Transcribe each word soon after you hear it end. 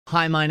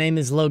Hi, my name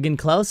is Logan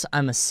Klaus.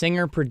 I'm a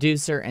singer,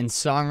 producer, and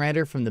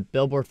songwriter from the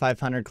Billboard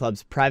 500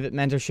 Club's private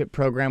mentorship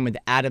program with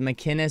Adam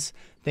McInnis.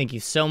 Thank you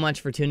so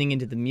much for tuning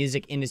into the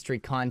Music Industry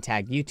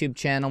Contact YouTube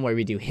channel, where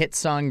we do hit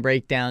song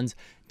breakdowns,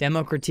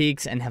 demo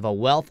critiques, and have a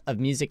wealth of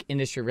music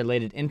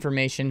industry-related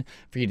information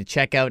for you to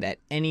check out at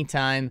any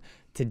time.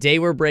 Today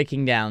we're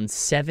breaking down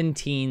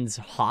 17's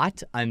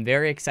Hot. I'm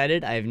very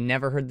excited. I have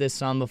never heard this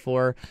song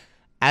before.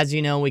 As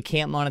you know, we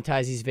can't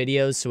monetize these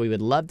videos, so we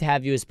would love to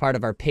have you as part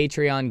of our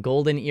Patreon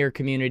Golden Ear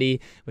community,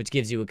 which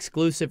gives you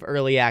exclusive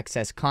early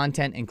access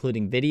content,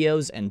 including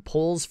videos and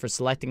polls for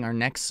selecting our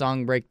next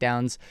song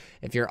breakdowns.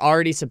 If you're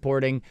already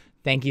supporting,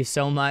 thank you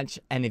so much.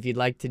 And if you'd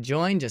like to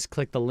join, just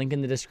click the link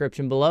in the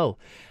description below.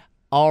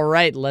 All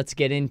right, let's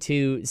get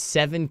into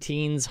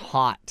 17's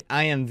Hot.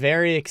 I am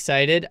very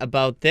excited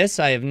about this.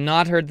 I have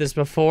not heard this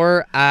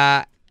before.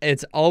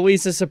 It's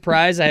always a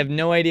surprise. I have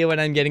no idea what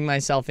I'm getting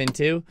myself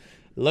into.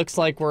 Looks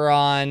like we're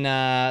on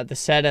the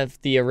set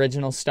of the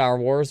original Star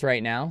Wars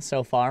right now,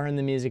 so far in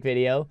the music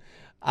video.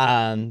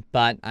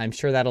 But I'm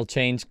sure that'll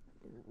change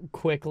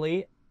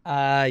quickly.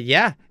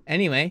 Yeah,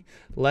 anyway,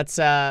 let's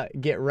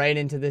get right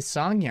into this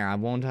song here. I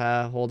won't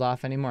hold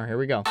off anymore. Here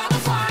we go.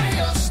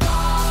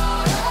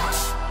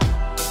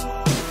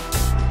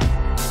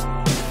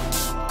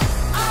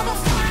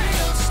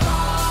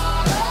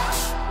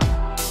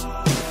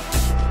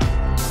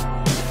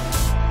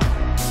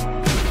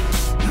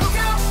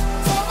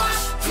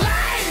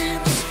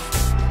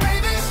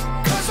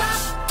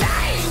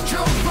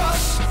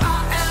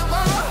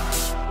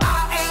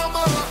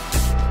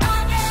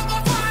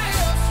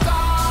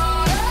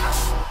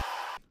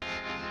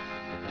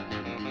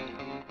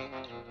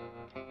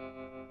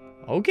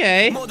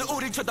 Okay.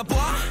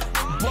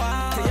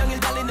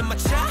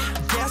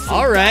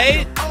 All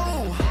right.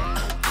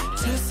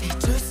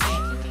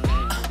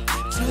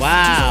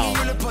 Wow.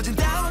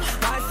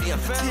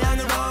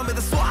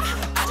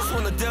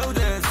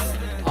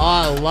 Oh,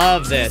 I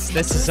love this.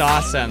 This is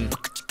awesome.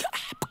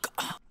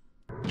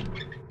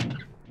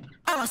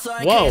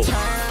 Whoa.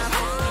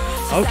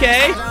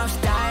 Okay.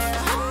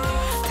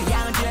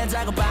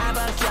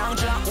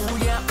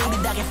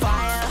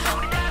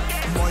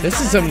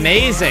 This is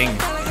amazing.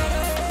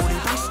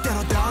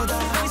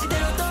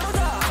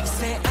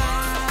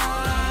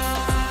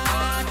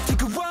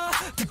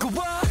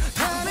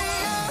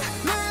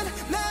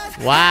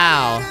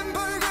 Wow.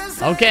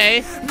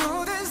 Okay.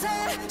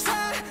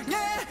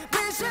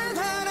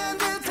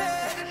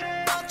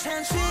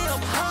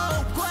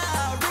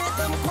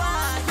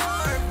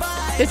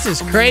 This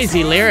is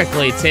crazy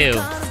lyrically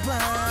too.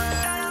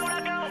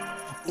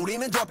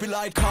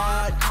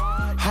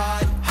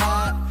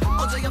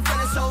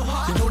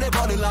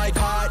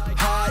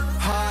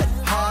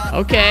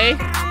 Okay.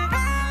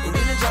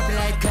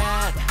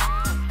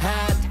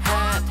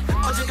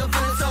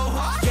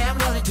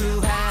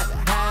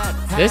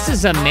 This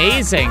is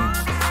amazing.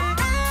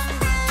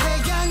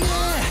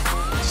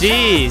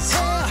 Jeez.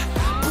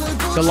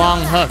 It's a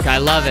long hook. I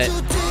love it.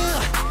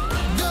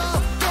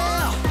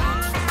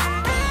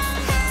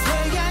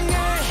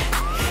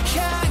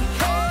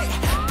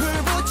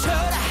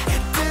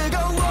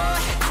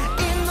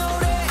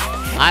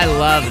 I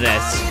love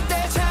this.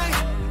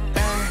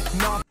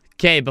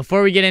 Okay,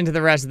 before we get into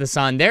the rest of the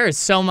song, there is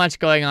so much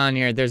going on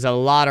here. There's a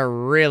lot of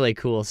really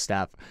cool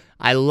stuff.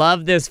 I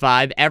love this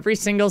vibe. Every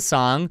single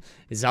song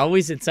is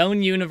always its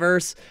own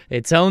universe,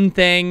 its own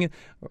thing.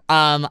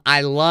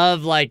 I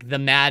love, like, the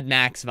Mad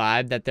Max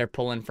vibe that they're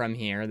pulling from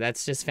here.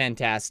 That's just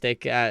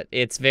fantastic.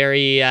 It's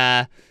very,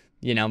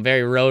 you know,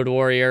 very Road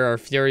Warrior or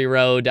Fury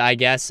Road, I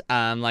guess,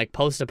 like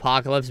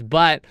post-apocalypse.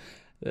 But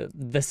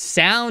the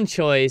sound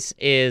choice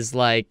is,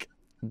 like,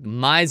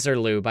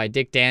 Miserloo by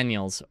Dick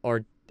Daniels,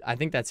 or I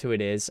think that's who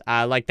it is.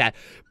 Like that.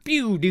 I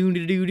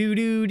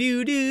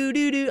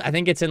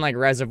think it's in like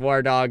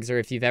Reservoir Dogs, or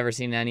if you've ever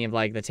seen any of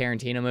like the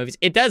Tarantino movies.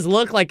 It does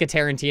look like a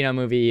Tarantino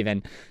movie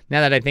even,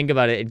 now that I think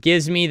about it. It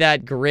gives me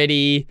that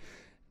gritty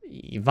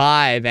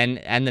vibe,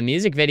 and the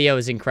music video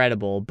is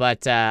incredible.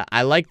 But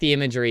I like the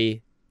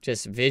imagery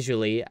just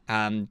visually.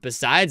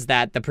 Besides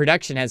that, the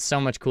production has so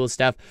much cool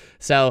stuff.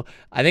 So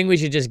I think we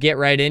should just get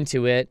right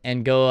into it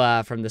and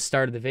go from the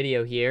start of the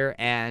video here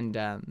and,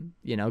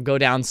 you know, go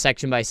down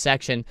section by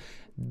section.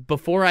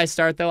 Before I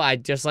start, though,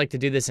 I'd just like to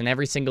do this in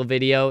every single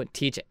video,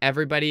 teach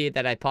everybody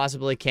that I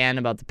possibly can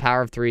about the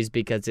power of threes,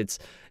 because it's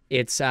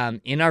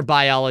in our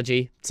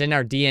biology, it's in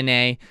our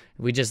DNA.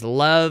 We just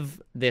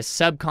love this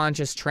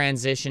subconscious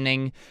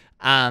transitioning,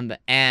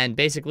 and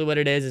basically what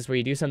it is where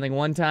you do something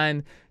one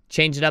time,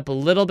 change it up a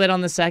little bit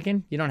on the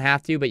second. You don't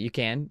have to, but you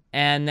can.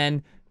 And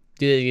then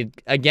do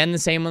it again the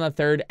same on the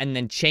third, and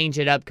then change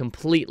it up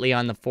completely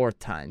on the fourth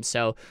time.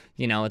 So,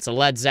 you know, it's a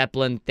Led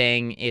Zeppelin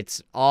thing.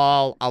 It's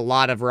all a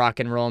lot of rock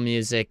and roll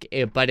music,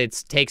 but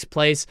it takes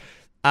place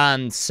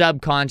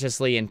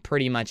subconsciously in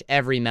pretty much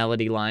every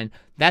melody line.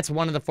 That's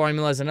one of the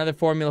formulas. Another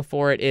formula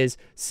for it is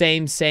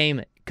same,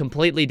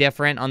 completely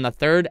different on the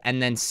third,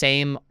 and then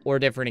same or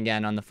different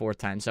again on the fourth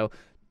time. So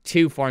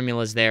 2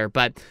 formulas there.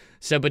 But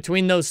so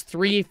between those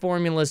 3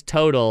 formulas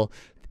total,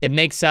 it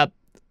makes up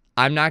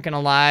I'm not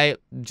gonna lie,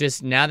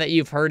 just now that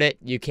you've heard it,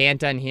 you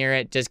can't unhear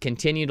it. Just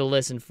continue to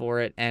listen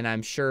for it, and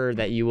I'm sure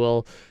that you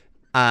will.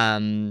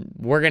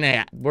 We're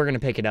gonna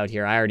pick it out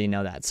here. I already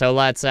know that. So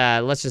let's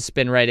just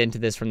spin right into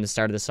this from the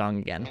start of the song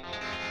again.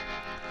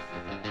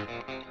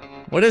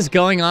 What is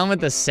going on with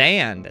the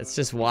sand? It's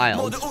just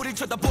wild.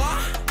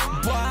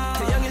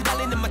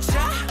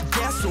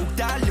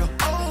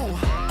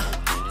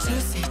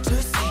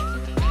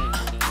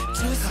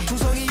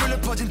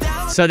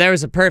 So there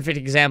was a perfect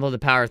example of the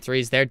power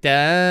threes there.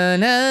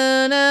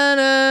 Da-na-na-na,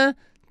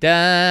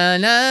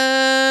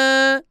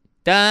 da-na,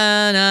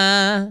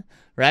 da-na,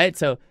 right?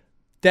 So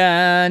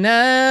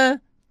da-na,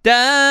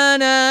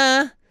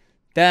 da-na,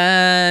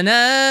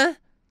 da-na,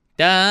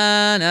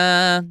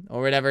 da-na,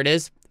 or whatever it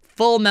is.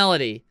 Full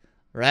melody,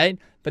 right?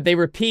 But they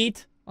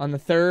repeat on the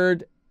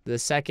third, the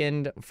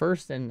second,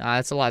 first, and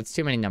that's a lot. It's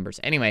too many numbers.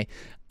 Anyway,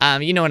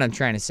 you know what I'm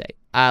trying to say.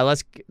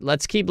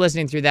 Let's keep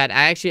listening through that.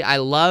 I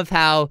love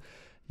how,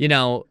 you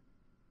know,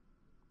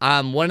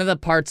 one of the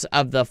parts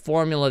of the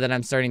formula that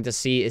I'm starting to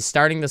see is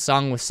starting the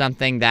song with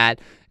something that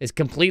is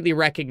completely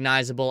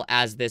recognizable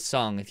as this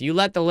song. If you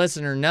let the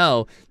listener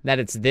know that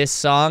it's this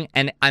song,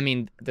 and I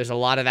mean, there's a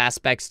lot of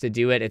aspects to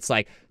do it. It's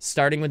like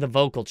starting with a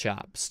vocal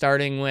chop,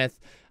 starting with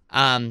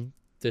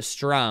the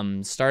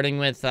strum, starting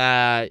with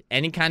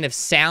any kind of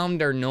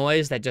sound or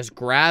noise that just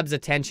grabs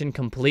attention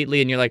completely,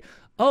 and you're like,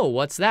 oh,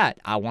 what's that?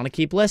 I want to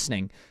keep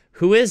listening.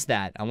 Who is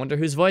that? I wonder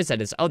whose voice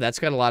that is. Oh, that's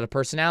got a lot of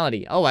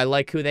personality. Oh, I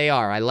like who they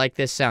are. I like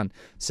this sound.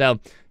 So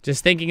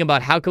just thinking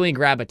about how can we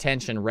grab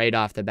attention right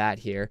off the bat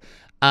here.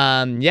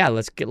 Yeah,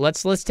 let's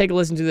take a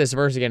listen to this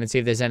verse again and see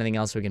if there's anything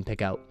else we can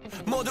pick out.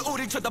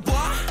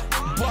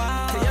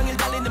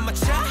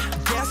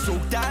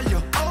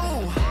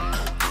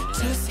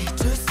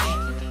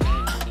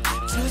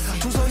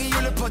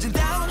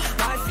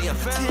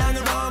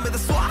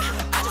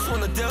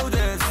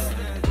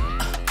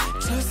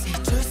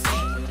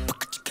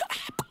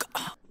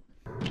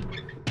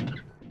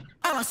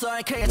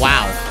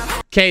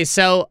 Wow. Okay,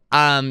 so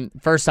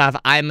first off,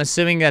 I'm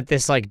assuming that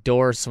this like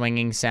door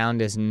swinging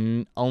sound is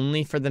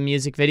only for the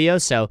music video.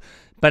 So,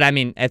 but I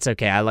mean, it's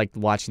okay. I like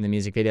watching the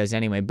music videos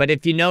anyway. But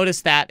if you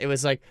notice that it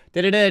was like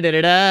da da da da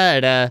da da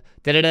da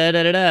da da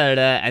da da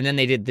da, and then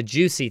they did the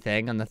juicy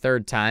thing on the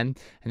third time,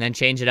 and then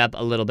change it up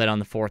a little bit on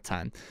the fourth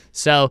time.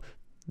 So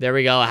there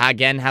we go.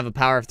 Again, have a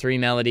power of three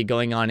melody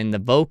going on in the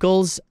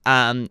vocals.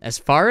 As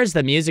far as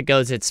the music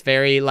goes, it's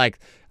very like,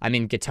 I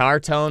mean, guitar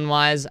tone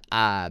wise,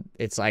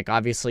 it's like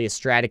obviously a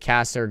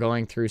Stratocaster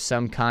going through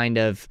some kind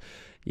of,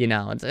 you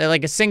know, it's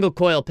like a single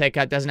coil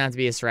pickup. Doesn't have to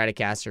be a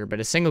Stratocaster, but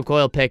a single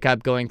coil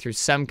pickup going through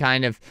some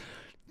kind of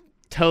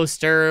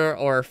toaster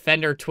or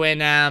Fender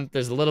twin amp.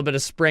 There's a little bit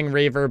of spring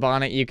reverb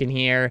on it you can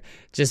hear.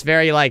 Just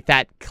very like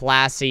that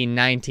classy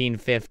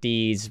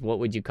 1950s, what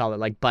would you call it?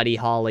 Like Buddy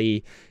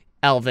Holly,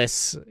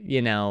 Elvis,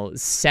 you know,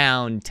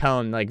 sound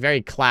tone, like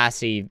very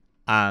classy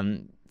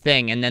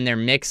thing. And then they're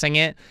mixing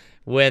it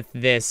with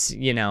this,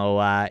 you know,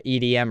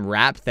 EDM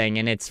rap thing,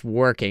 and it's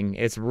working.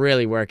 It's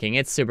really working.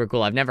 It's super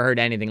cool. I've never heard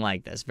anything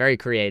like this. Very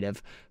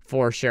creative,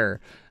 for sure.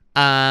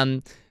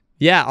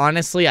 Yeah,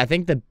 honestly, I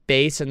think the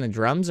bass and the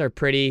drums are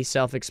pretty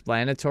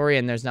self-explanatory,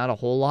 and there's not a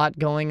whole lot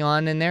going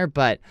on in there,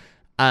 but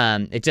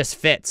it just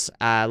fits.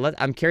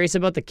 I'm curious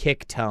about the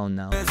kick tone,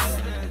 though.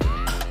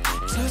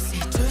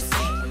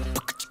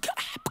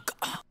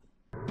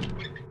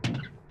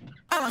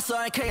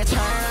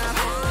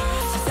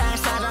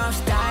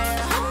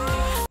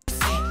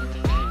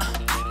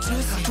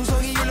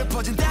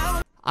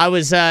 I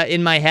was,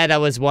 in my head, I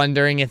was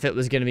wondering if it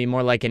was going to be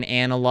more like an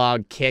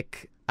analog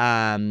kick,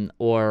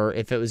 or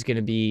if it was going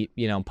to be,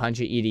 you know,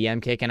 punchy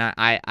EDM kick, and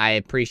I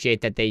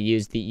appreciate that they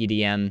used the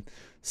EDM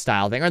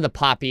style thing, or the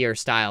poppier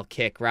style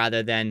kick,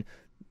 rather than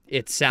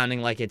it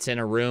sounding like it's in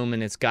a room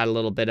and it's got a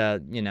little bit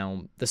of, you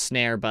know, the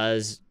snare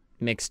buzz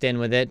mixed in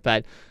with it,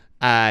 but,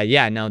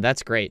 yeah, no,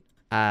 that's great.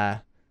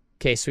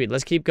 Okay, sweet.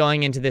 Let's keep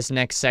going into this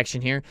next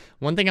section here.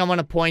 One thing I want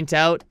to point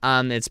out,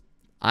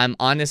 I'm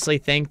honestly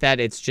think that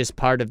it's just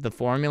part of the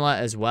formula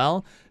as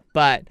well,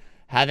 but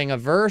having a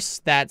verse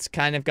that's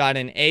kind of got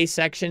an A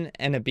section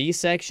and a B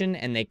section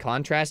and they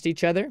contrast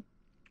each other,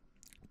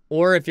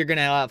 or if you're going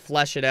to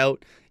flesh it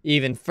out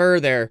even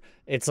further,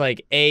 it's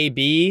like A,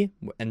 B,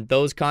 and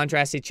those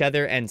contrast each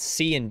other, and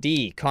C and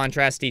D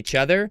contrast each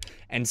other,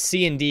 and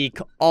C and D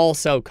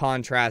also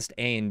contrast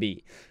A and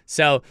B.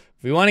 So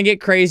if we want to get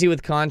crazy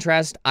with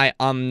contrast,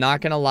 I'm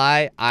not going to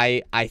lie,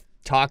 I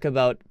talk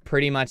about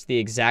pretty much the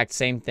exact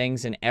same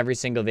things in every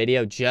single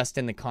video, just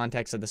in the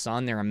context of the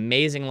song. They're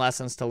amazing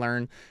lessons to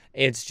learn.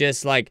 It's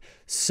just like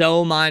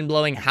so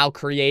mind-blowing how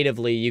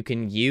creatively you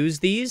can use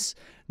these,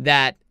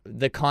 that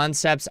the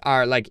concepts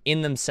are like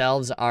in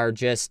themselves are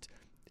just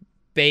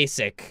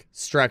basic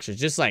structures,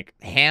 just like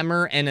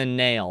hammer and a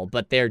nail,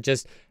 but they're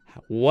just,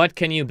 what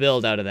can you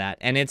build out of that?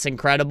 And it's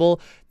incredible.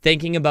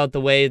 thinking about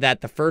the way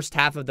that the first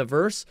half of the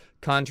verse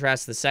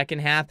contrasts the second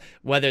half,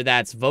 whether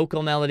that's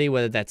vocal melody,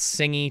 whether that's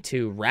singy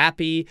to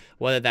rappy,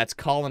 whether that's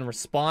call and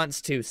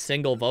response to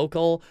single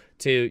vocal,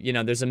 to, you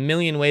know, there's a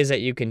million ways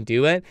that you can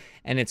do it.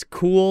 And it's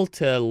cool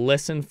to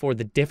listen for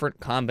the different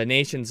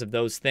combinations of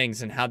those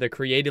things and how they're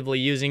creatively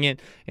using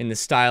it in the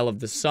style of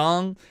the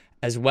song,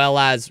 as well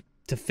as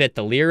to fit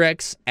the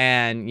lyrics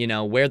and, you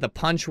know, where the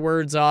punch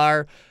words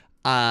are.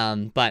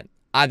 But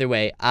either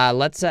way,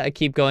 let's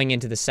keep going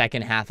into the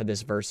second half of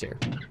this verse here.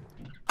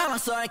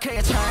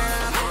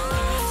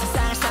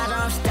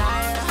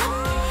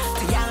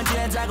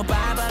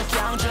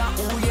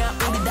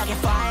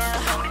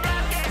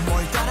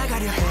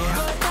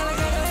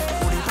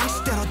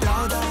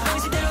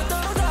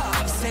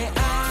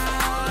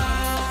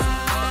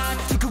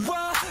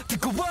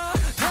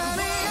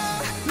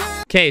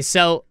 Okay,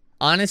 so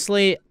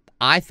honestly,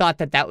 I thought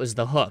that that was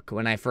the hook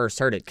when I first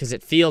heard it, because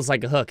it feels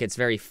like a hook. It's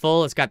very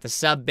full. It's got the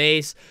sub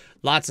bass,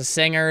 lots of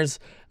singers.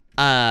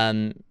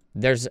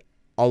 There's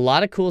a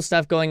lot of cool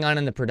stuff going on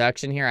in the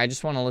production here. I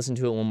just want to listen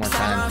to it one more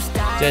time.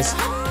 Just...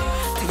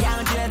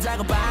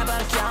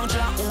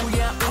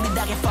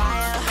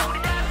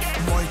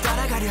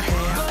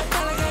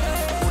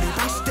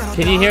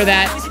 Can you hear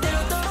that?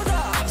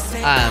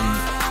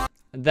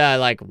 The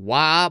like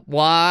wop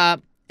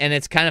wop, and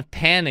it's kind of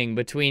panning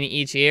between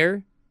each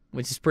ear,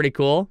 which is pretty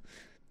cool.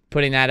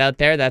 Putting that out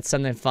there, that's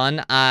something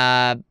fun.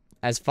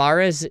 As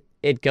far as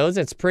it goes,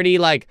 it's pretty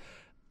like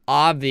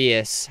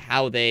obvious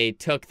how they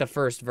took the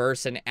first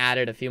verse and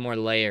added a few more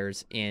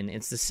layers in.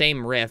 It's the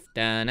same riff,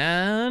 and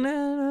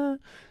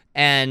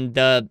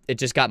it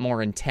just got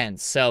more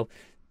intense. So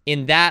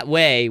in that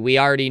way, we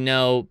already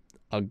know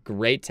a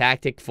great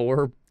tactic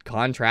for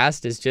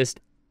contrast is just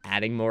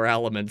adding more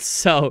elements.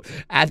 So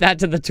add that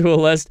to the tool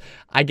list.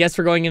 I guess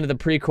we're going into the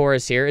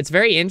pre-chorus here. It's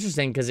very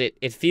interesting because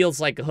it feels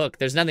like a hook.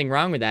 There's nothing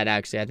wrong with that,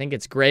 actually. I think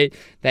it's great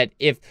that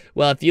if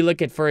you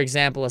look at, for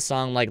example, a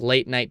song like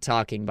Late Night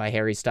Talking by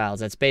Harry Styles,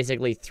 that's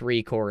basically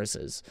 3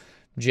 choruses.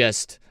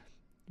 Just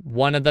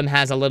one of them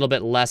has a little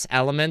bit less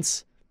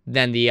elements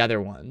than the other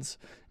ones.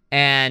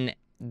 And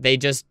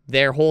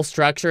their whole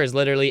structure is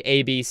literally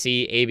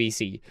ABC,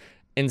 ABC.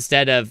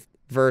 Instead of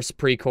verse,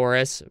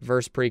 pre-chorus,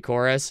 verse,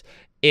 pre-chorus.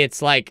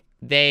 It's like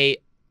they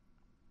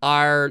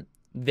are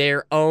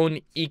their own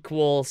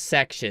equal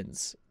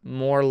sections,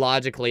 more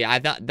logically. I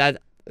thought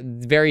that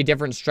very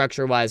different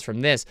structure-wise from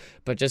this,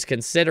 but just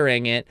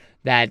considering it,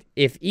 that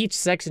if each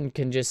section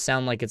can just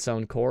sound like its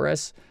own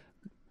chorus,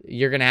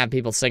 you're going to have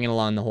people singing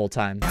along the whole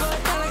time.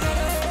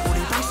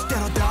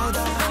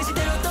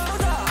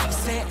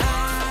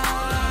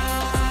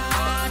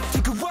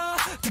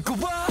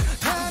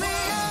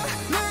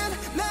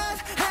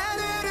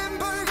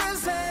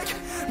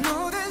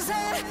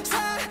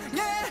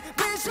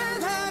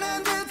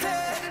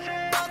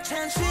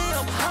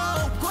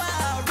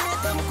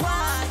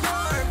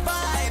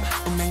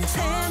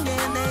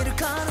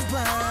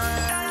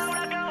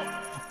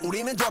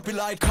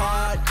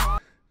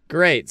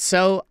 Great.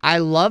 So I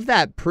love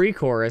that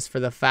pre-chorus for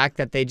the fact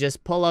that they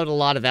just pull out a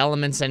lot of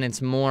elements and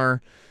it's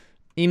more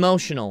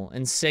emotional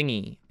and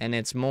singy, and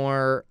it's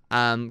more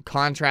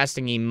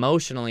contrasting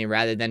emotionally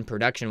rather than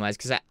production-wise.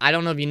 Because I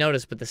don't know if you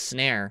noticed, but the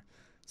snare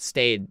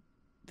stayed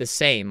the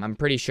same. I'm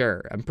pretty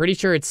sure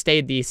it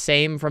stayed the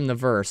same from the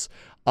verse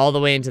all the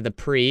way into the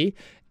pre.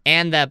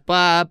 And that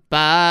bop,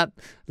 bop,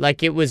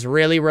 like it was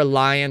really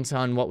reliant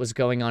on what was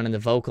going on in the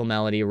vocal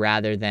melody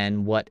rather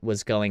than what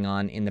was going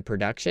on in the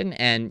production.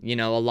 And, you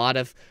know, a lot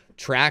of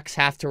tracks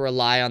have to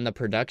rely on the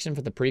production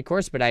for the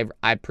pre-chorus, but I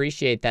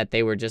appreciate that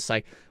they were just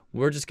like,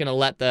 we're just going to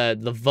let the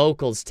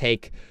vocals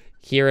take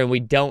here and we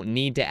don't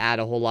need to add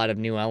a whole lot of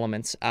new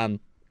elements. And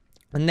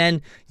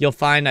then you'll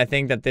find, I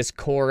think, that this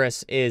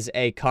chorus is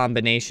a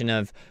combination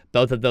of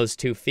both of those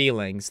two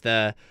feelings,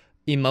 the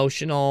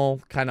emotional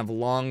kind of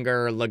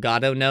longer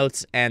legato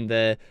notes and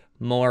the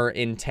more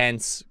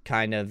intense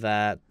kind of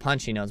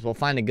punchy notes. We'll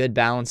find a good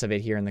balance of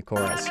it here in the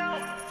chorus.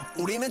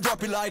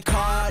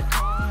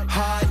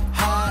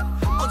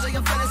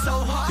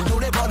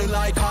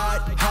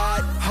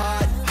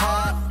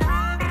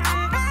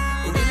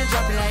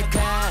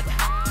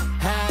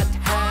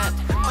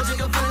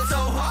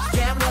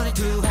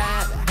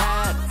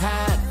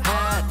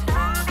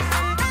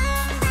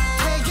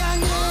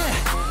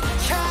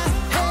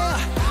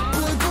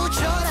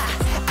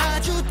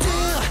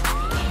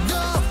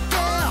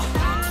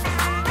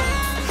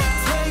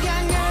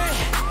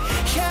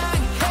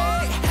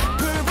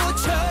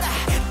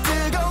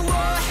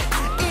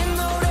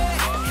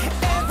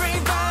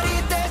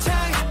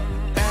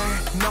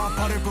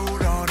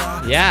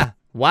 Yeah.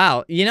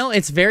 Wow. You know,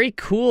 it's very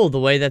cool the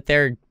way that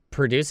they're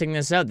producing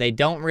this out. They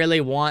don't really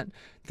want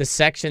the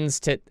sections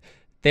to...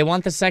 They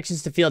want the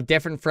sections to feel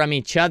different from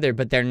each other,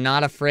 but they're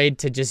not afraid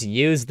to just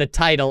use the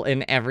title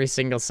in every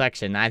single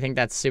section. I think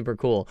that's super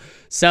cool.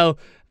 So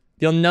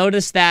you'll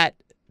notice that,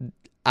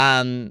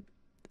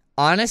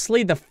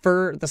 honestly,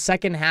 the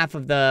second half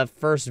of the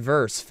first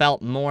verse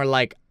felt more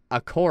like a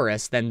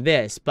chorus than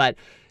this, but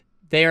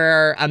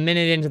they're a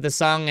minute into the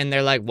song and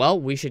they're like, well,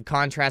 we should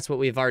contrast what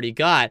we've already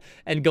got,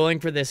 and going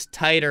for this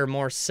tighter,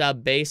 more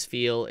sub bass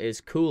feel is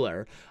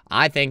cooler.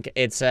 I think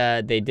it's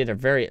they did a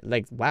very,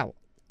 like, wow.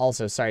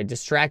 Also, sorry,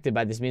 distracted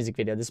by this music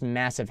video, this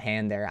massive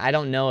hand there. I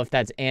don't know if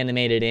that's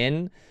animated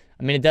in.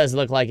 I mean, it does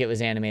look like it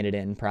was animated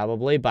in,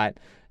 probably, but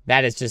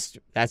that's just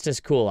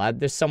cool.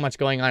 There's so much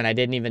going on, I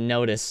didn't even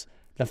notice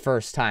the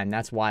first time.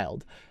 That's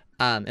wild.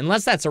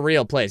 Unless that's a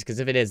real place, because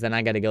if it is, then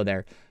I got to go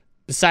there.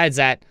 Besides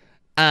that,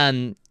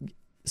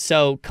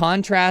 so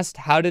contrast,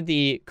 how did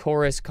the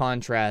chorus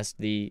contrast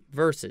the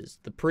verses?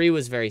 The pre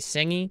was very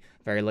singy,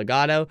 very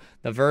legato.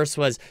 The verse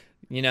was,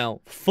 you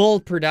know, full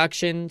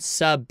production,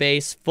 sub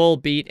bass, full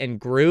beat and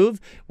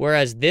groove,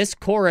 whereas this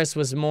chorus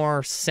was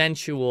more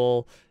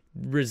sensual,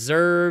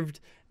 reserved,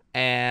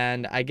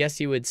 and I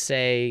guess you would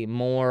say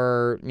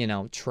more, you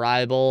know,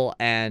 tribal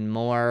and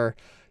more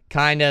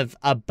kind of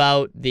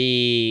about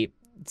the,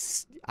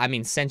 I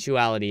mean,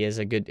 sensuality is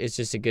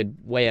just a good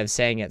way of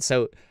saying it.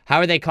 So how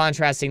are they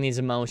contrasting these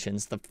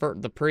emotions? The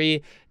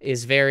pre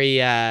is very,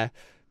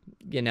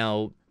 you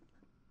know,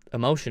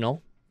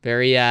 emotional,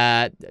 very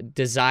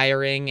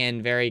desiring,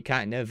 and very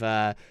kind of,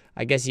 I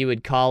guess you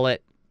would call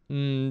it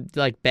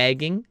like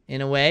begging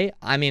in a way.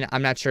 I mean,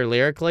 I'm not sure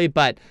lyrically,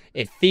 but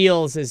it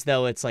feels as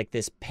though it's like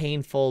this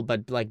painful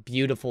but like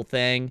beautiful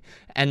thing.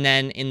 And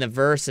then in the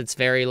verse, it's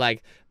very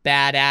like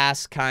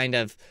badass kind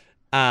of,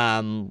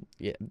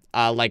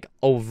 like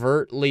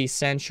overtly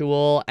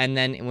sensual. And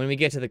then when we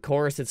get to the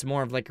chorus, it's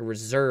more of like a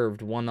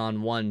reserved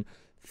one-on-one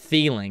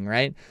feeling,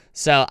 right?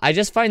 So I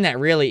just find that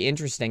really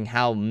interesting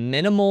how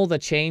minimal the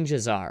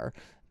changes are,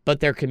 but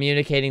they're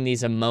communicating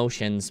these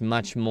emotions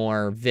much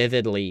more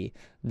vividly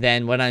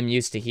than what I'm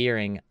used to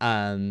hearing.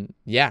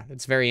 Yeah,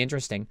 it's very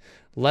interesting.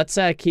 Let's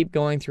keep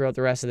going throughout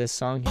the rest of this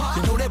song here.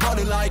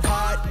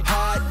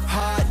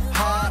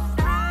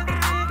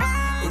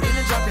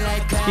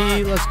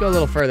 Let's go a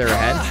little further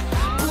ahead.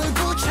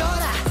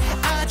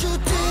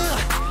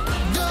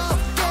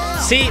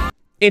 See,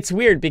 it's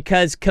weird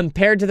because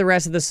compared to the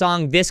rest of the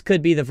song, this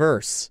could be the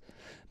verse,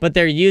 but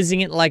they're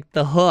using it like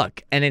the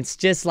hook, and it's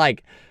just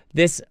like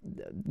this.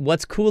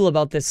 What's cool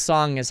about this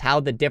song is how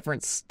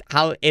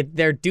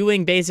they're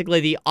doing basically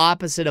the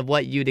opposite of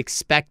what you'd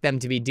expect them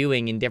to be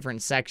doing in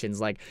different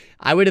sections. Like,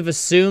 I would have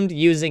assumed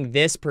using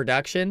this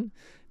production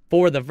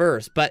for the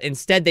verse, but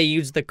instead they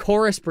used the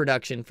chorus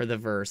production for the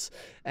verse.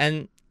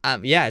 And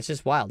yeah, it's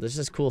just wild. This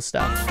is cool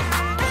stuff.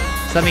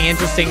 Something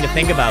interesting to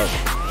think about.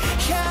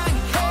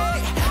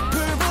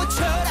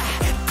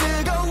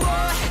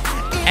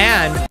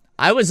 And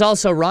I was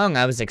also wrong.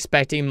 I was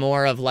expecting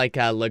more of like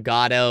a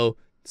legato,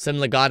 some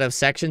legato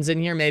sections in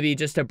here, maybe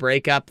just to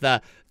break up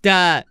the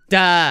da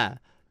da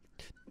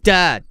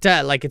da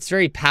da. Like, it's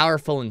very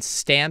powerful and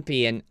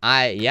stampy, and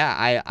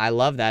I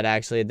love that.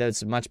 Actually,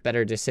 that's a much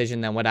better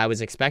decision than what I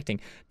was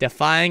expecting.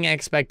 Defying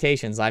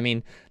expectations. I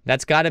mean,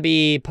 that's got to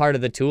be part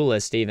of the tool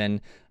list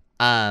even.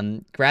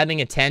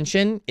 Grabbing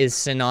attention is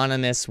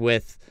synonymous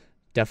with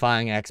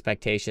defying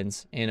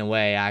expectations in a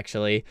way,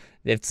 actually.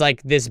 It's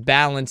like this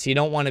balance. You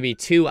don't want to be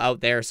too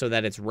out there so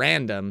that it's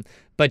random,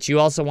 but you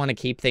also want to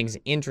keep things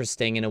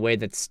interesting in a way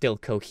that's still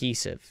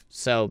cohesive.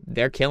 So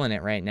they're killing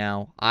it right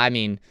now. I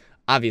mean,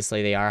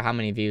 obviously they are. How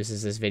many views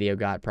has this video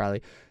got?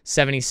 Probably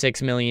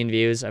 76 million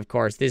views. Of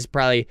course, this is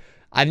probably,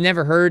 I've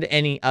never heard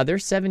any other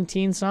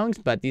 17 songs,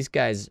 but these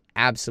guys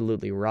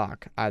absolutely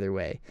rock either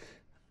way.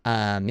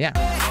 Yeah.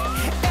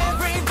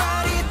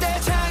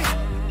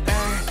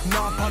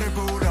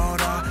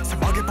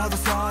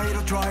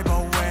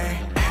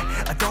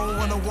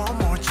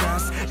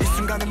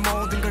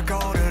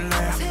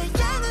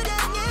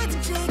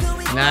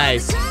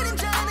 Nice.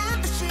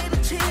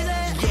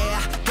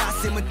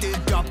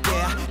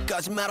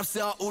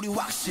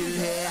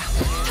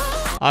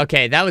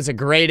 Okay, that was a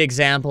great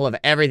example of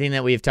everything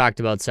that we've talked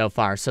about so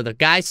far. So the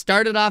guy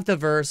started off the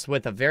verse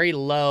with a very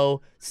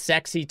low,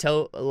 sexy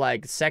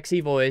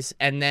voice,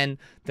 and then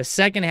the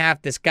second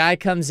half, this guy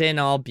comes in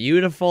all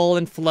beautiful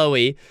and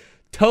flowy,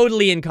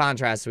 totally in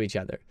contrast to each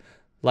other.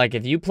 Like,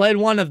 if you played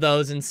one of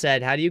those and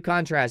said, how do you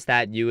contrast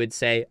that? You would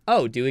say,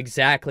 oh, do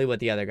exactly what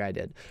the other guy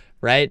did,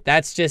 right?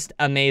 That's just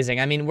amazing.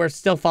 I mean, we're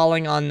still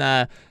following on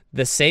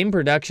the same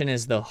production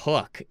as the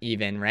hook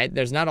even, right?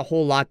 There's not a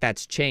whole lot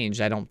that's changed,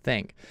 I don't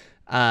think.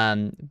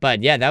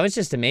 But yeah, that was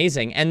just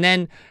amazing. And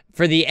then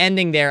for the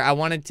ending there, I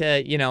wanted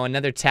to, you know,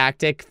 another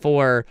tactic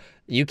for,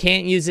 you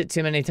can't use it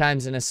too many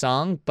times in a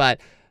song, but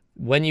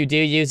when you do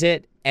use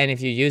it, and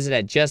if you use it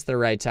at just the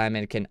right time,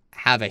 it can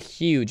have a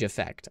huge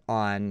effect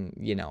on,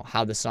 you know,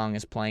 how the song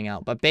is playing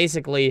out. But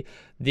basically,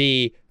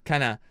 the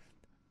kind of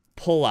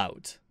pull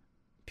out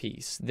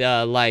piece,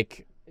 the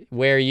like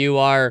where you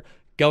are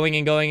going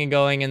and going and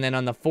going, and then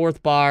on the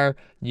fourth bar,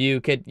 you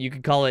could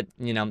call it,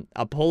 you know,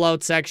 a pull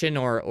out section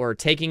or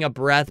taking a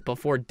breath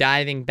before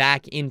diving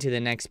back into the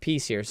next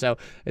piece here. So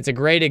it's a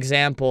great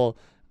example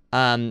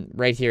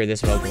right here, this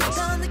vocalist.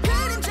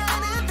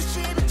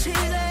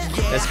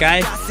 This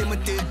guy.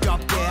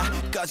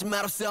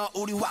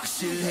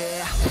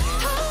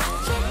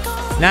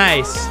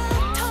 Nice.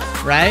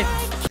 Right?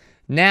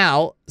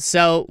 Now,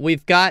 so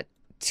we've got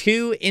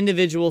 2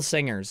 individual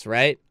singers,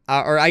 right?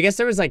 Or I guess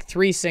there was like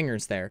 3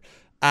 singers there.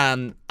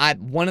 One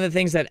of the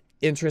things that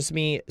interests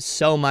me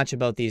so much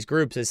about these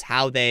groups is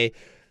how they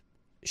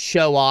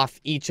show off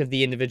each of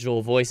the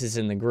individual voices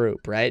in the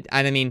group, right?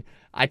 And I mean,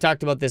 I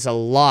talked about this a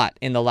lot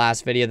in the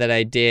last video that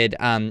I did,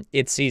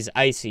 It Sees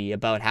Icy,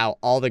 about how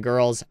all the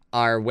girls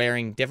are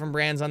wearing different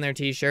brands on their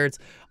t-shirts.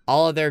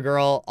 All the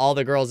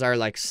girls are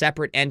like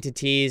separate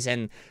entities,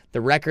 and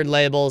the record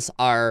labels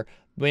are,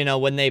 you know,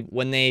 when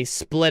they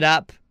split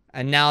up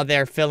and now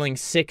they're filling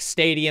 6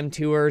 stadium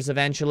tours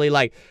eventually.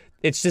 Like,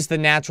 it's just the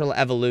natural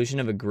evolution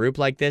of a group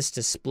like this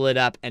to split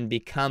up and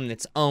become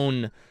its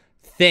own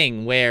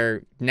thing,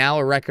 where now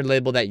a record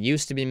label that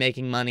used to be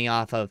making money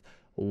off of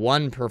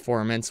one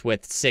performance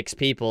with 6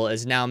 people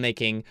is now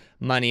making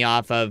money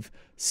off of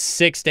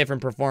 6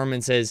 different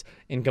performances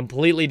in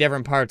completely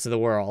different parts of the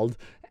world.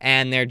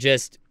 And they're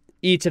just,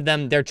 each of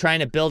them, they're trying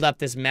to build up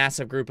this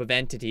massive group of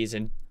entities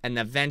and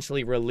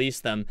eventually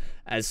release them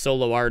as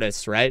solo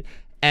artists, right?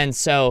 And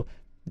so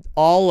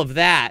all of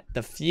that,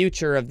 the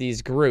future of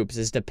these groups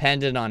is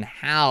dependent on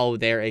how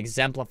they're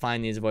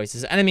exemplifying these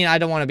voices. And I mean, I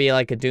don't want to be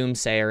like a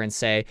doomsayer and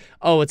say,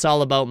 oh, it's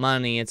all about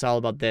money, it's all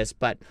about this,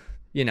 but,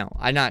 you know,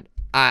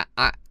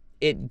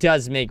 it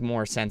does make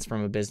more sense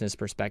from a business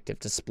perspective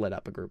to split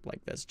up a group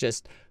like this.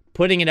 Just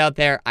putting it out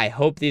there. I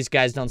hope these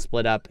guys don't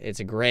split up.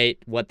 It's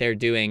great what they're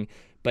doing,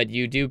 but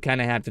you do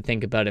kind of have to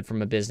think about it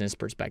from a business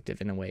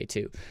perspective in a way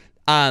too.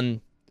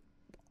 On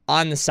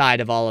the side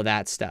of all of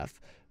that stuff,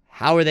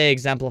 how are they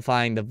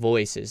exemplifying the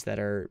voices that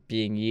are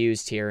being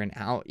used here, and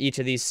how each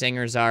of these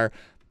singers are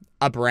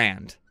a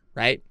brand,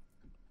 right?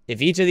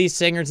 If each of these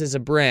singers is a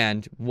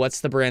brand,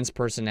 what's the brand's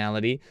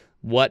personality?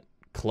 What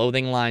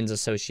clothing lines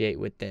associate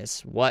with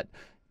this? What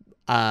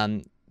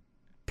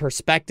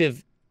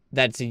perspective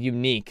that's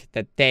unique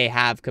that they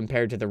have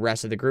compared to the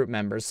rest of the group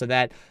members, so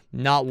that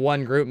not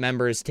one group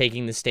member is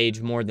taking the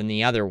stage more than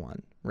the other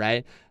one,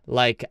 right?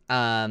 Like,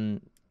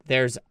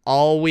 there's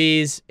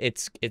always,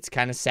 it's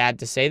kind of sad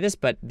to say this,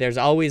 but there's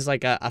always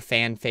like a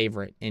fan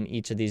favorite in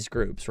each of these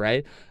groups,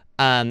 right?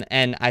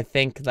 And I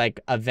think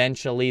like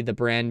eventually the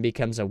brand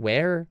becomes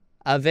aware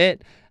of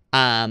it.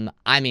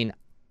 I mean,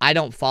 I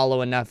don't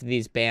follow enough of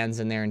these bands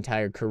in their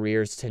entire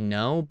careers to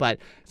know, but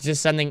it's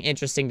just something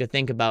interesting to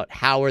think about.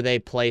 How are they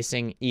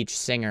placing each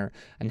singer,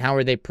 and how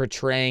are they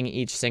portraying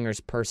each singer's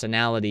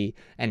personality,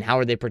 and how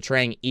are they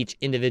portraying each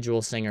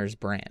individual singer's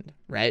brand,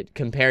 right?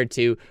 Compared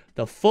to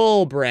the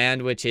full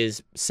brand, which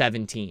is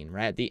 17,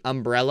 right? The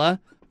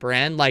umbrella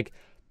brand, like,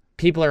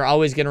 people are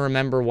always going to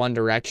remember One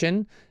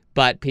Direction,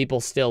 but people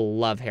still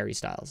love Harry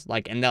Styles.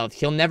 Like, and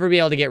he'll never be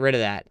able to get rid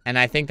of that. And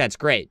I think that's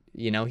great.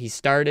 You know, he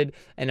started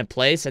in a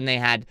place and they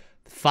had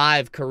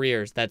 5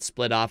 careers that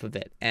split off of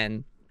it.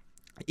 And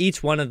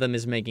each one of them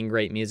is making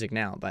great music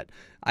now. But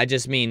I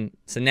just mean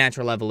it's a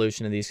natural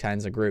evolution of these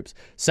kinds of groups.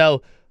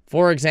 So,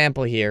 for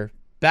example here,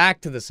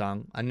 back to the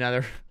song,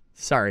 another,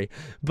 sorry,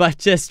 but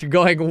just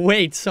going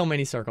way so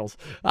many circles.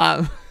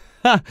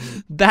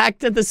 Back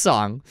to the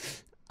song.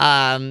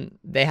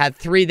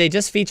 They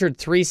just featured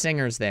 3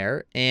 singers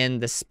there in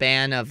the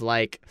span of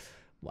like,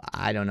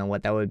 I don't know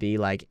what that would be,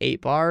 like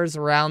 8 bars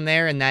around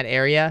there in that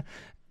area.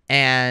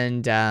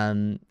 And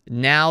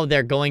now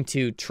they're going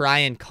to try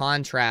and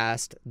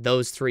contrast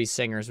those 3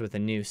 singers with a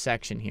new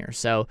section here.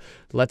 So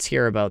let's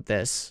hear about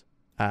this.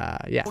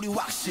 Yeah.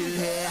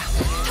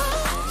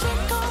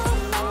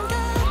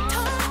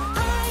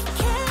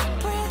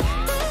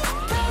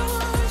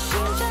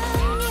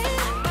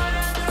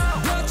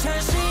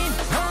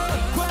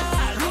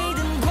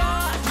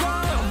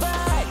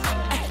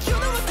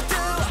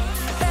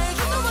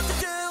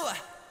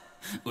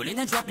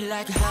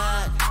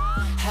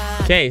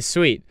 Okay,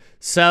 sweet.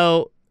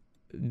 So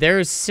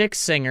there's 6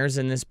 singers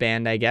in this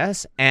band, I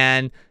guess,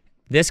 and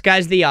this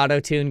guy's the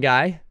auto-tune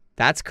guy.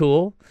 That's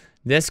cool.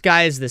 This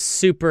guy is the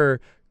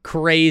super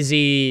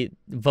crazy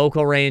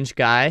vocal range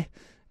guy,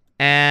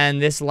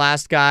 and this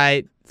last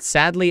guy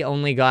sadly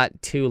only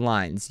got 2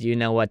 lines. You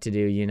know what to do,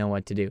 you know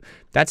what to do.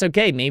 That's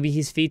okay. Maybe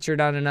he's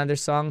featured on another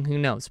song, who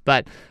knows?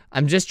 But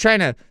I'm just trying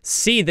to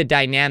see the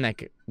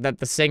dynamic that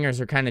the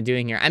singers are kind of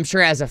doing here. I'm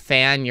sure as a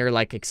fan, you're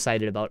like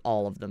excited about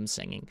all of them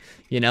singing,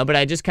 you know, but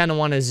I just kind of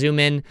want to zoom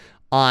in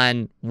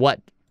on what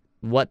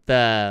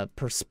the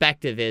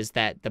perspective is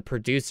that the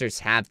producers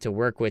have to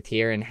work with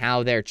here, and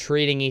how they're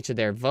treating each of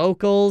their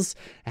vocals,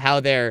 how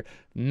their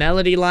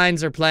melody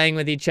lines are playing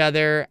with each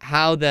other,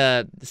 how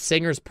the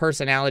singers'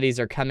 personalities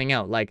are coming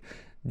out. Like,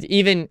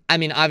 even, I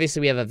mean,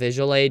 obviously we have a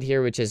visual aid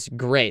here, which is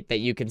great that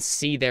you can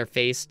see their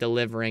face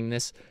delivering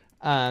this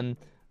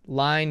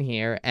line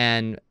here,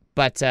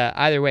 but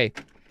either way,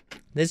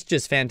 this is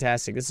just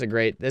fantastic. This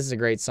is a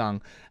great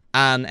song.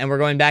 And we're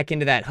going back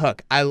into that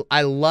hook.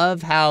 I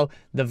love how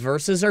the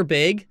verses are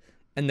big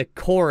and the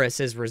chorus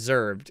is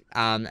reserved.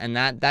 And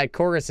that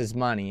chorus is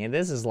money. And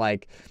this is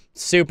like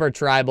super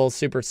tribal,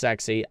 super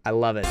sexy. I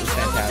love it. It's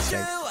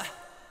fantastic.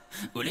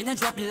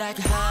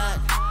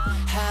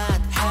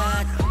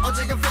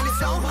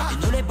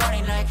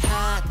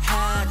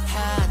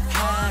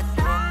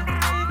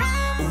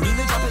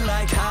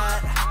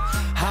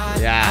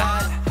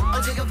 Yeah.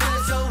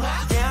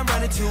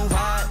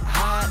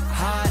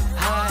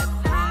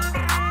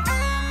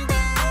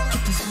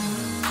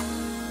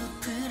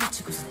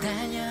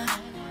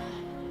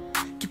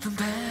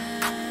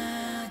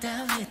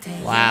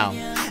 Wow.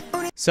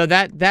 So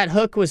that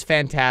hook was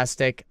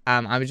fantastic.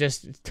 I was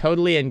just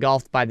totally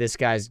engulfed by this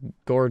guy's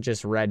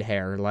gorgeous red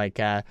hair. Like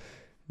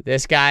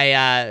this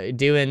guy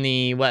doing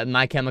the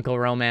My Chemical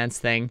Romance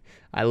thing.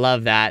 I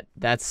love that.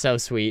 That's so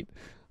sweet.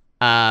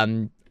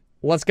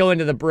 Let's go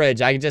into the bridge.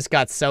 I just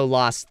got so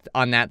lost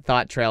on that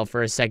thought trail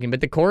for a second,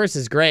 but the chorus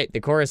is great. The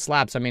chorus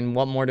slaps. I mean,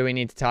 what more do we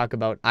need to talk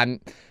about?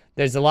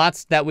 There's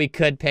lots that we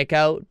could pick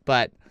out,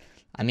 but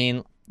I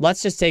mean,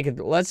 let's just take it.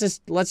 Let's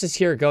just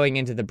hear it going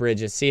into the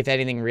bridges, see if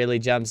anything really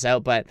jumps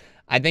out. But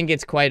I think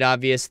it's quite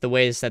obvious the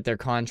ways that they're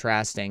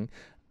contrasting,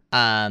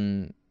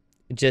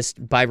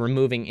 just by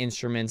removing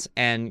instruments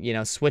and, you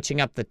know,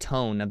 switching up the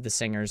tone of the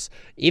singers.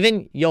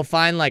 Even you'll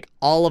find like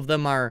all of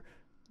them are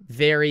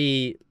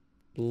very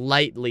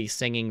lightly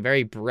singing,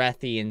 very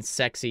breathy and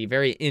sexy,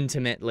 very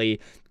intimately,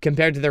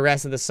 compared to the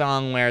rest of the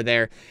song where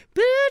they're,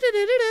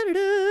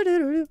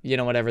 you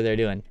know, whatever they're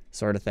doing,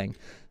 sort of thing.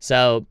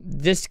 So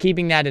just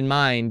keeping that in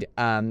mind,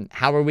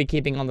 how are we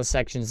keeping all the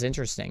sections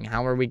interesting?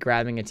 How are we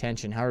grabbing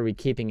attention? How are we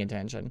keeping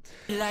attention?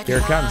 Here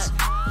it comes.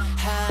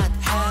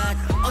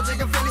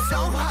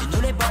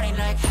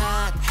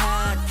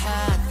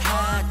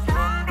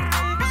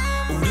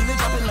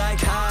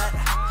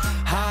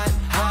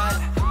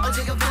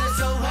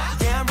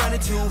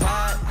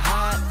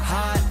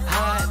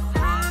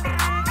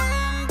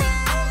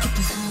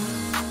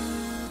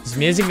 This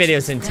music video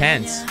is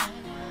intense.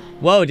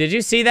 Whoa, did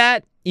you see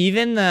that?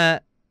 Even I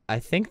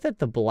think that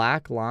the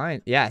black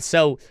line, yeah,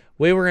 so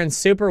we were in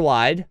super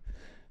wide.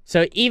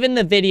 So even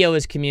the video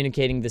is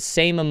communicating the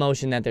same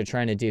emotion that they're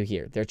trying to do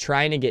here. They're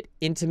trying to get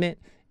intimate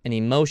and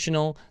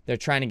emotional. They're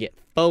trying to get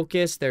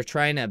focused. They're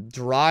trying to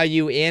draw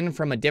you in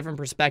from a different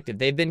perspective.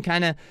 They've been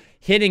kind of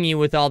hitting you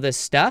with all this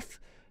stuff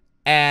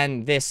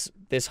and this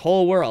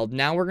whole world.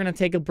 Now we're going to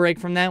take a break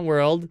from that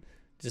world.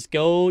 Just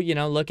go, you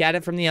know, look at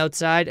it from the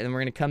outside, and then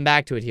we're going to come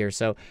back to it here.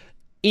 So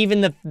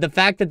even the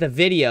fact that the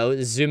video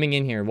is zooming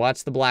in here,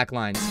 watch the black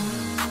lines.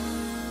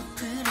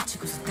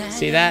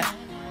 See that?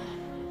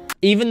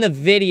 Even the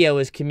video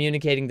is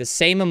communicating the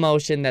same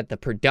emotion that the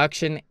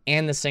production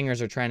and the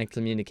singers are trying to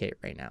communicate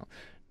right now.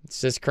 It's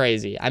just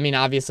crazy. I mean,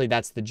 obviously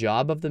that's the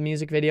job of the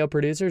music video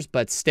producers,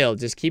 but still,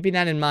 just keeping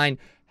that in mind,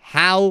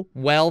 how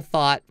well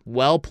thought,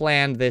 well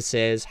planned this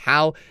is,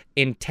 how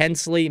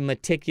intensely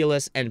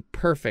meticulous and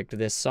perfect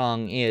this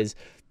song is,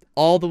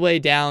 all the way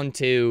down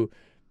to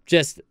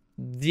just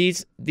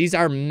these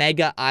are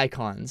mega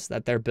icons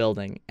that they're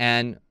building,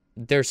 and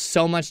there's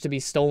so much to be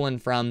stolen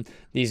from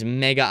these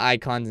mega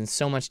icons and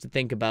so much to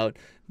think about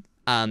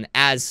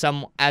as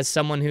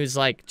someone who's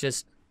like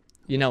just,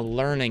 you know,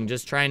 learning,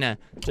 just trying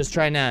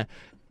to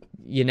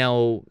you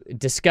know,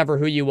 discover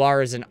who you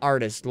are as an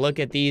artist. Look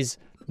at these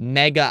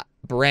mega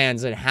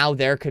brands and how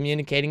they're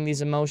communicating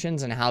these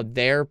emotions and how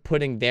they're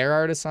putting their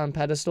artists on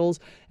pedestals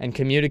and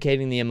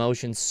communicating the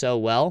emotions so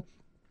well.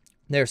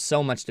 There's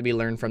so much to be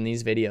learned from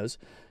these videos.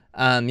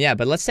 Yeah,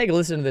 but let's take a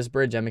listen to this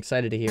bridge. I'm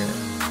excited to hear it.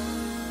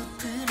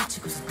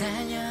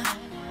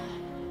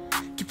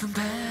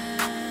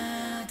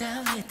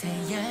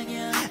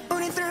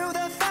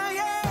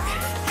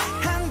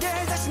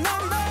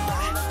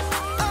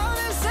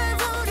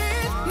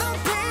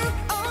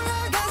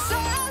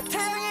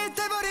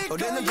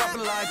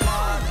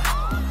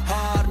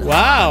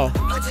 Wow.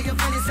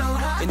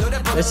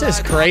 This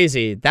is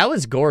crazy. That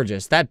was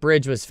gorgeous. That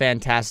bridge was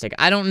fantastic.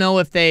 I don't know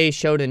if they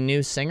showed a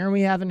new singer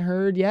we haven't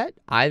heard yet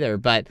either,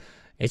 but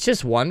it's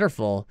just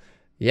wonderful.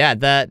 Yeah,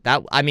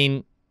 I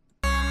mean,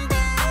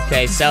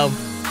 okay, so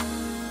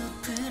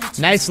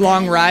nice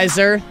long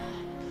riser.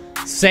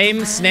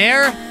 Same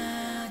snare.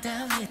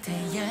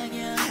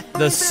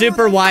 The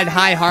super wide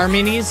high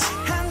harmonies.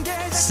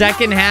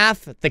 Second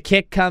half, the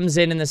kick comes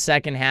in the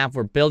second half.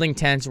 We're building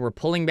tension. We're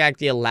pulling back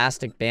the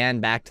elastic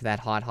band back to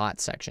that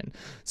hot section.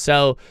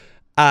 So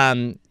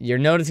you're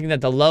noticing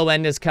that the low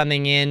end is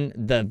coming in.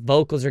 The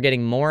vocals are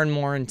getting more and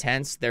more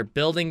intense. They're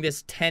building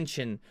this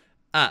tension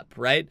up,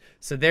 right?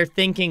 So they're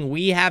thinking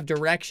we have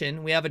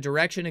direction. We have a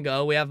direction to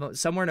go. We have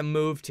somewhere to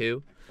move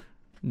to.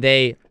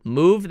 They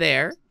move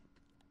there,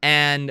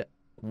 and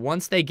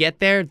once they get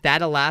there,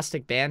 that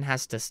elastic band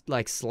has to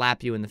like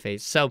slap you in the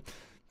face. So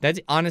that's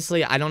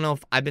honestly, I don't know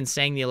if I've been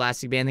saying the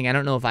elastic band thing. I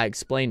don't know if I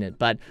explained it,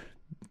 but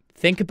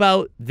think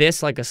about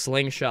this like a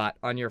slingshot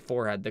on your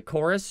forehead. The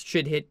chorus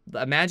should hit,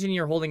 imagine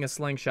you're holding a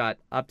slingshot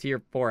up to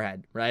your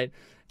forehead, right?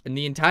 And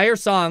the entire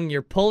song,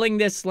 you're pulling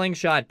this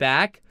slingshot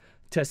back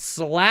to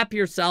slap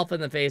yourself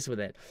in the face with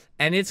it.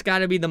 And it's got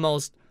to be the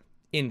most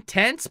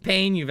intense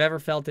pain you've ever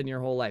felt in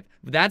your whole life.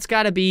 That's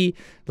got to be,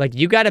 like,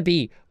 you got to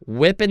be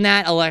whipping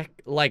that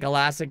like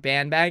elastic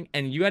band bag,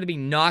 and you got to be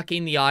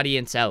knocking the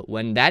audience out.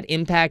 When that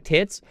impact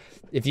hits,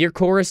 if your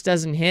chorus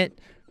doesn't hit,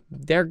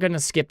 they're going to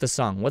skip the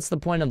song. What's the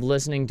point of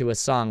listening to a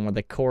song where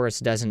the chorus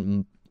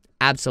doesn't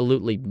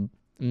absolutely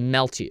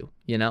melt you,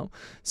 you know?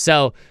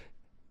 So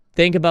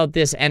think about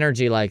this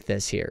energy like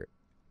this here.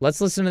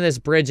 Let's listen to this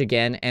bridge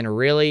again and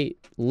really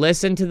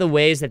listen to the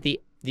ways that the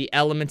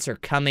elements are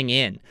coming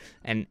in.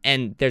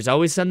 And there's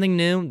always something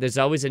new. There's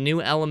always a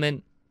new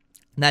element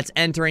that's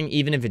entering,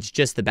 even if it's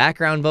just the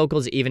background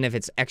vocals, even if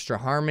it's extra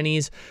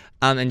harmonies,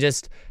 and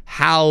just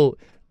how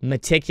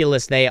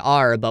meticulous they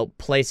are about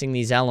placing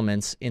these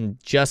elements in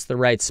just the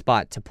right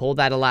spot to pull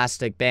that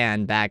elastic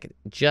band back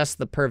just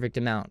the perfect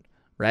amount,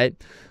 right?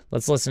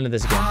 Let's listen to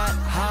this again.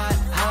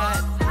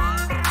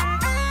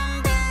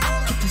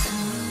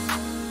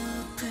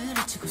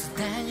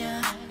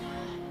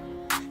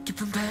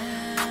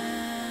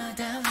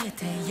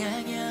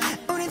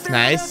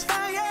 Nice.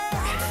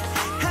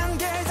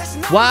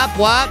 Wop,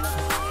 wop.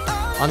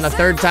 On the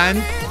third time.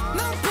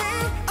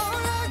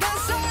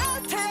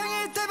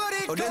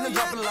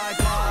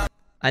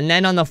 And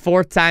then on the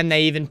fourth time,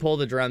 they even pull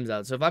the drums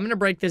out. So if I'm going to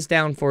break this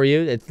down for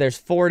you, there's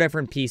 4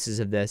 different pieces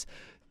of this.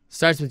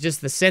 Starts with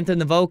just the synth and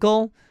the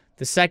vocal.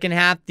 The second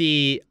half,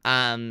 the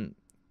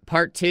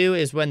part 2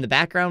 is when the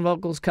background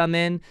vocals come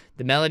in.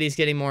 The melody's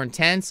getting more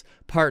intense.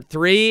 Part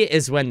 3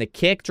 is when the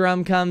kick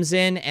drum comes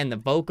in and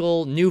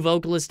the new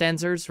vocalist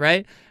enters,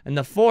 right? And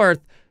the fourth,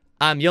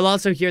 you'll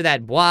also hear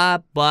that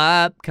wop,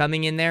 wop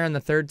coming in there on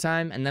the third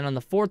time. And then on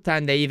the fourth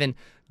time, they even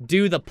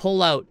do the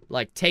pull out,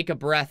 like take a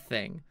breath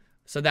thing.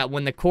 So that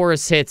when the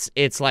chorus hits,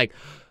 it's like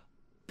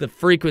the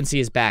frequency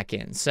is back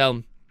in.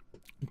 So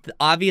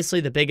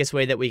obviously the biggest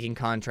way that we can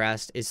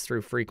contrast is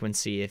through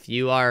frequency. If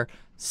you are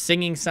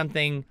singing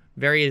something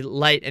very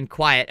light and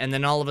quiet, and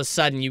then all of a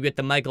sudden you get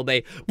the Michael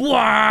Bay,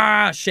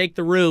 blah, shake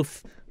the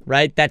roof,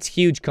 right? That's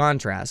huge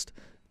contrast.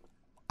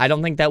 I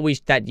don't think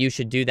that you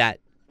should do that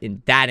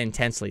that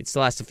intensely. It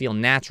still has to feel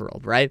natural,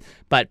 right?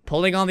 But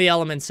pulling all the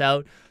elements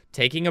out,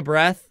 taking a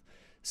breath,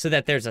 so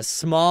that there's a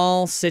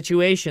small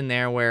situation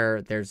there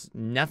where there's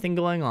nothing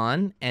going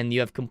on, and you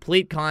have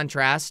complete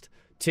contrast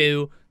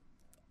to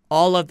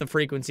all of the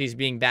frequencies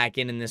being back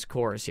in this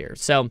chorus here.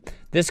 So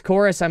this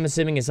chorus, I'm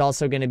assuming, is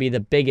also going to be the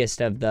biggest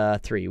of the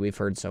 3 we've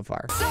heard so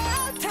far.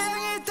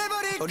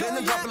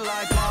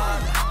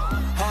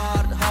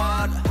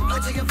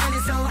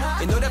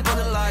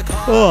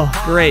 Oh,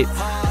 great.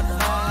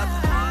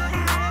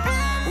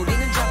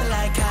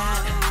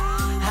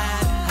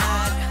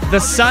 The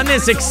sun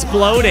is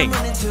exploding.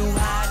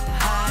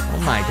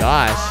 Oh my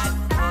gosh.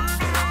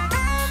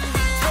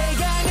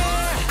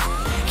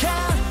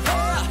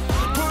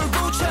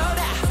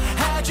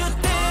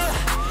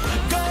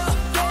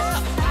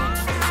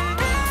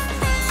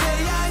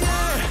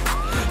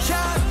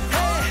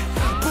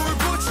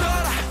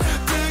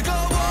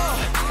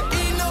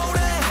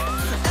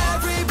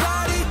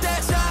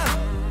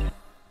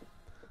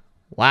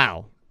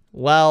 Wow.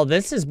 Well,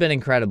 this has been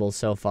incredible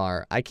so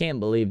far. I can't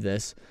believe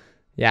this.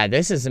 Yeah,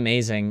 this is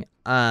amazing.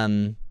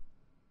 Wow,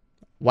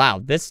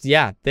 this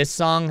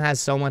song has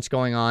so much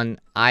going on.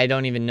 I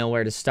don't even know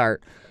where to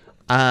start.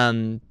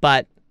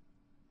 But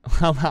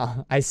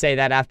well, I say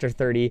that after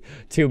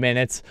 32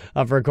 minutes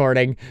of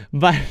recording.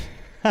 But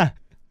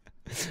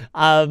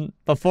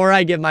before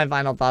I give my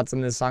final thoughts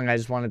on this song, I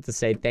just wanted to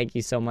say thank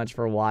you so much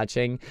for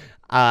watching.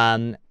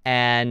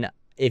 And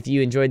if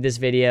you enjoyed this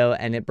video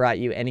and it brought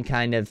you any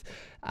kind of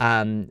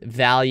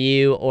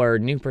value or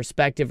new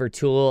perspective or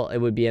tool, it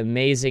would be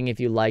amazing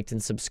if you liked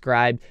and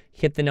subscribed.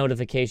 Hit the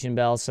notification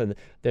bell so that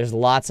there's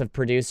lots of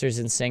producers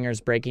and singers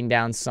breaking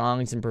down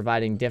songs and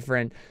providing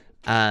different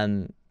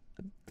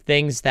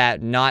things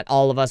that not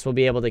all of us will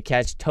be able to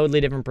catch.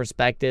 Totally different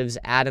perspectives.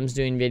 Adam's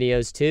doing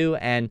videos too,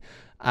 and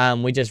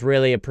we just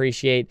really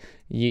appreciate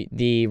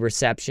the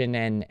reception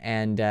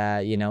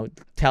and you know,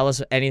 tell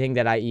us anything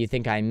that you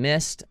think I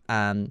missed.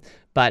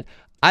 But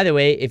either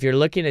way, if you're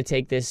looking to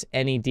take this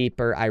any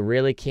deeper, I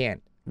really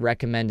can't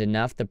recommend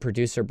enough the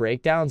producer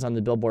breakdowns on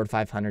the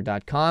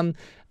Billboard500.com.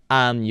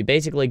 You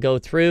basically go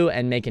through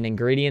and make an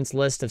ingredients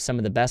list of some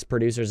of the best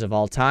producers of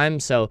all time.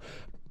 So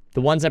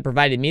the ones that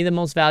provided me the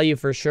most value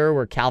for sure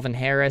were Calvin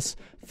Harris,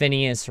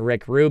 Phineas,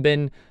 Rick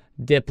Rubin,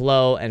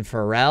 Diplo, and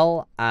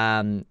Pharrell.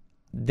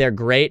 They're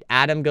great.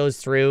 Adam goes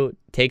through,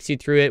 takes you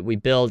through it. We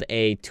build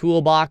a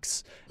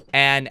toolbox,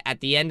 and at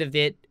the end of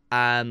it,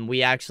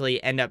 we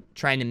actually end up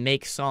trying to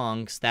make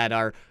songs that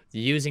are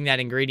using that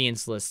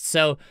ingredients list.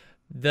 So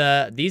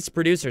these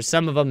producers,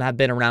 some of them have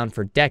been around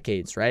for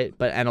decades, right?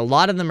 And a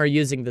lot of them are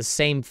using the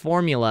same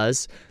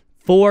formulas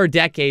for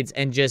decades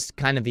and just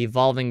kind of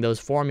evolving those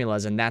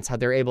formulas, and that's how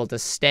they're able to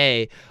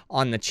stay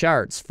on the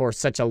charts for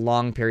such a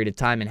long period of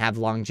time and have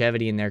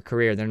longevity in their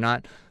career.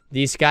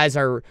 These guys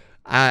are,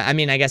 I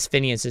mean, I guess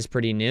Phineas is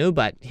pretty new,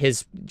 but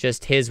his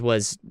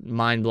was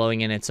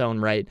mind-blowing in its own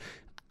right.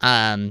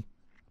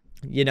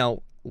 You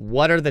know,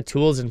 what are the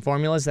tools and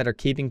formulas that are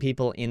keeping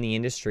people in the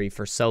industry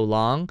for so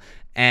long,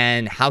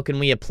 and how can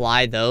we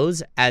apply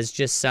those as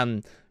just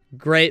some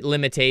great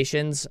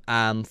limitations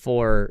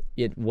for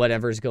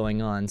whatever's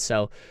going on?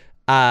 So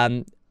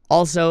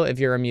Also, if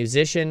you're a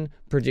musician,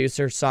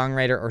 producer,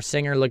 songwriter, or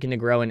singer looking to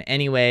grow in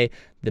any way,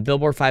 the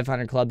Billboard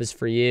 500 Club is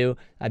for you.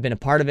 I've been a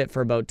part of it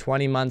for about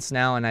 20 months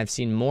now, and I've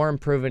seen more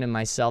improvement in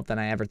myself than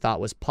I ever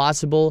thought was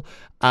possible.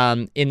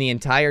 In the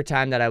entire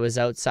time that I was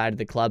outside of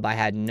the club, I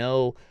had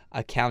no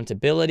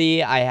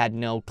accountability. I had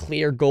no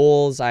clear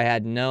goals. I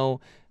had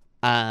no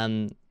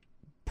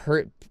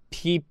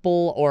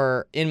people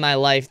or in my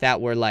life that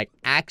were like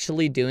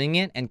actually doing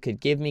it and could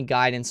give me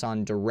guidance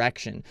on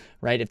direction,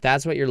 right? If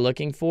that's what you're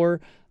looking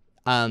for,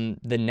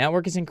 the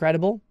network is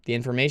incredible, the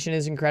information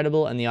is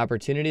incredible, and the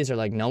opportunities are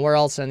like nowhere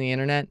else on the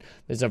internet.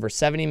 There's over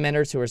 70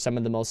 mentors who are some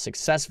of the most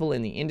successful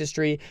in the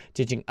industry,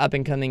 teaching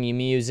up-and-coming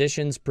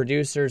musicians,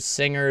 producers,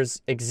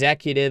 singers,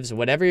 executives,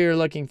 whatever you're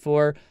looking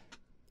for,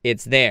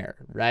 it's there,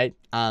 right?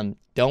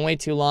 Don't wait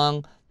too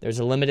long. There's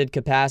a limited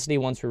capacity.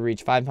 Once we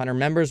reach 500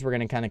 members, we're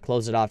going to kind of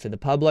close it off to the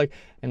public,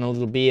 and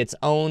it'll be its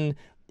own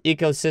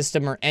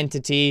ecosystem or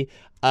entity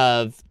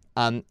of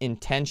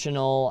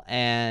intentional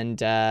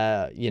and,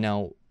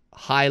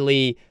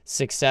 highly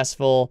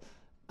successful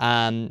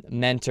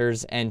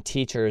mentors and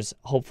teachers.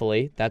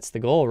 Hopefully, that's the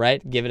goal,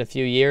 right? Give it a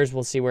few years.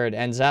 We'll see where it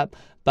ends up.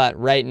 But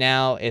right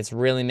now, it's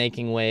really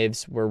making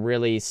waves. We're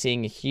really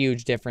seeing a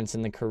huge difference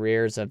in the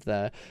careers of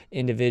the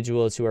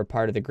individuals who are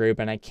part of the group,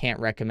 and I can't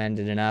recommend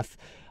it enough.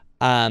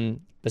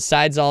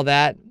 Besides all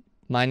that,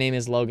 my name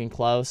is Logan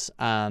Klaus.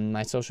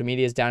 My social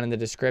media is down in the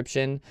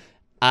description.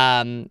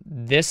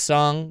 This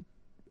song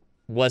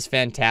was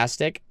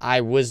fantastic.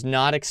 I was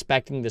not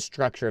expecting the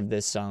structure of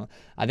this song.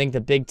 I think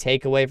the big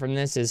takeaway from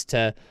this is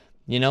to,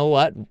 you know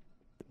what?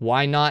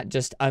 Why not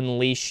just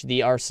unleash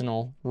the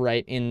arsenal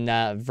right in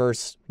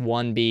verse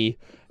 1B?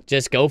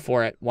 Just go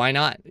for it. Why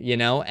not?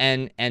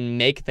 And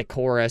make the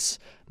chorus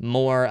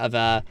more of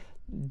a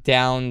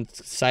down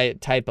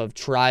type of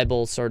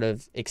tribal sort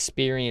of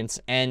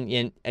experience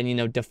and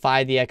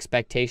defy the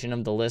expectation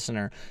of the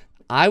listener.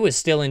 I was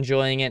still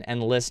enjoying it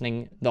and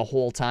listening the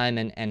whole time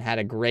and had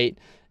a great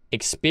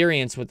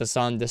experience with the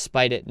song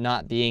despite it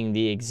not being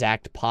the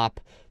exact pop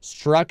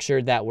structure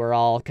that we're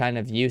all kind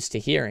of used to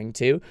hearing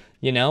too.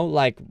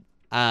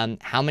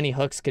 How many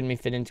hooks can we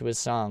fit into a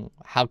song?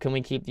 How can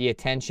we keep the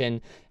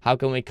attention? How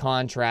can we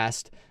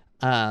contrast?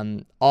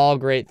 All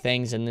great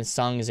things, and this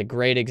song is a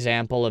great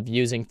example of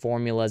using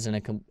formulas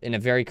in a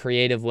very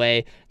creative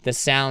way. The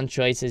sound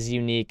choice is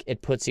unique.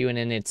 It puts you in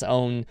its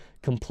own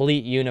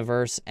complete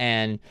universe,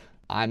 and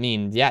I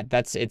mean, yeah,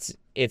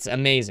 it's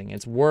amazing.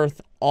 It's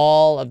worth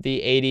all of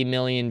the 80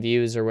 million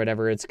views or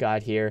whatever it's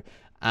got here.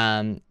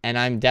 And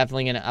I'm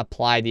definitely going to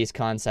apply these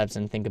concepts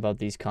and think about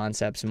these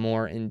concepts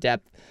more in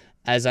depth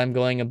as I'm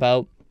going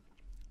about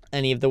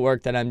any of the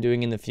work that I'm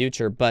doing in the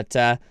future. But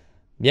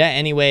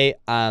anyway,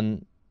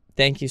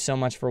 thank you so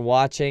much for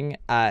watching.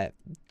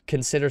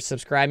 Consider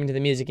subscribing to the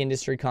Music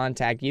Industry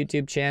Contact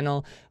YouTube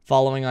channel,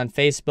 following on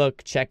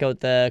Facebook. Check out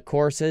the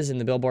courses in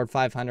the Billboard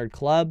 500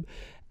 Club.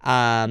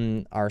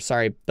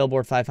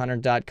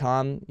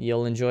 Billboard500.com.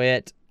 You'll enjoy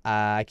it.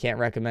 I can't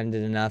recommend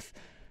it enough.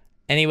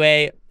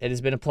 Anyway, it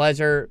has been a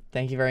pleasure.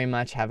 Thank you very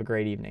much. Have a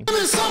great evening.